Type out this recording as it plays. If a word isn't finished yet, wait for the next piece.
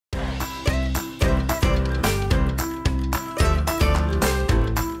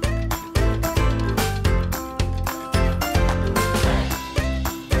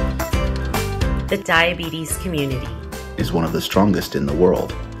the diabetes community is one of the strongest in the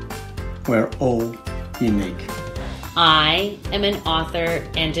world. We're all unique. I am an author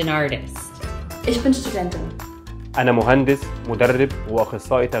and an artist. Ich bin Studentin. أنا مهندس، مدرب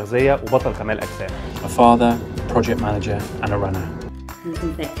وأخصائي تغذية وبطل كمال أجسام. A father, project manager, and a runner. You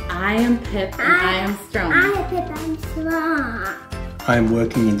can say, I am Pip and I am strong. I am Pip, I'm strong. I am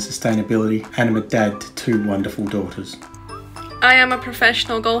working in sustainability and I'm a dad to 2 wonderful daughters. I am a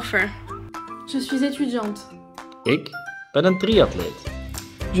professional golfer. Je suis étudiante. Ik ben een triatleet.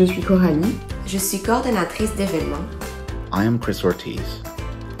 Je suis Coralie. Je suis coordonnatrice d'événements. I am Chris Ortiz,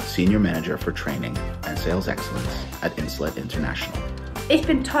 Senior Manager for Training and Sales Excellence at Insulet International. Ich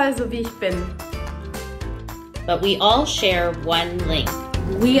bin toll, so wie ich bin. But we all share one link.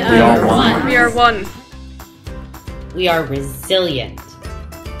 We are one. We are one. We are resilient.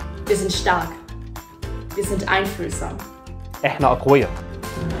 Wir sind stark. Wir sind einfühlsam. إحنا أقوياء.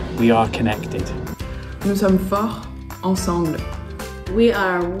 We are connected. Nous sommes forts ensemble. We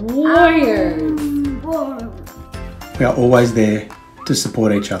are warriors. We are always there to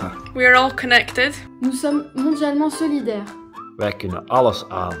support each other. We are all connected. Nous sommes mondialement solidaires. Wij kunnen alles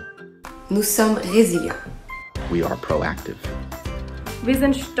aan. Nous sommes résilients. We are proactive. Wir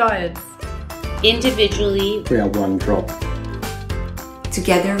sind stolz. Individually, We are one drop.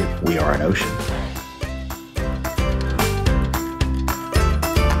 Together, We are an ocean.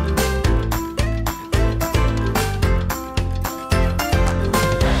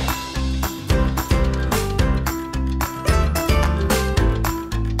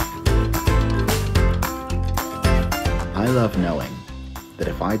 I love knowing that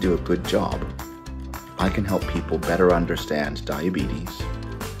if I do a good job, I can help people better understand diabetes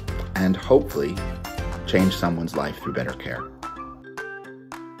and hopefully change someone's life through better care.